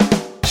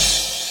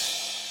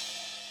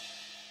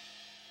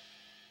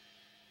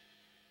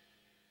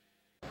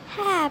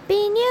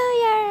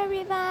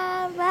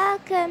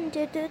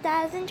into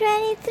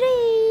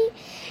 2023.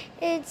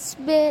 It's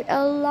been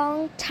a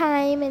long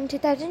time. In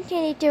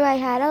 2022, I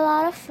had a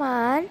lot of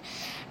fun,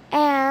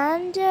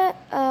 and kind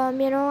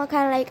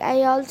of like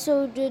I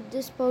also did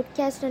this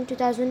podcast in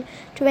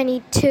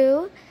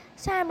 2022.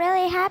 So I'm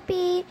really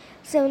happy.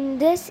 So in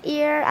this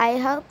year, I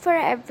hope for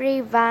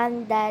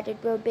everyone that it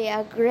will be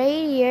a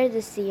great year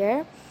this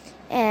year,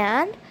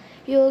 and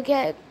you'll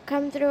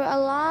come through a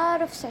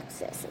lot of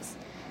successes.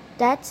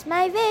 That's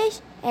my wish,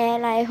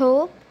 and I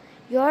hope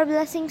your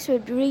blessings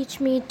would reach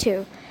me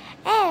too.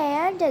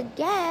 And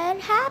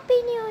again,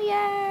 Happy New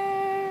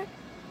Year!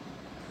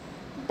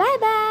 Bye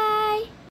bye!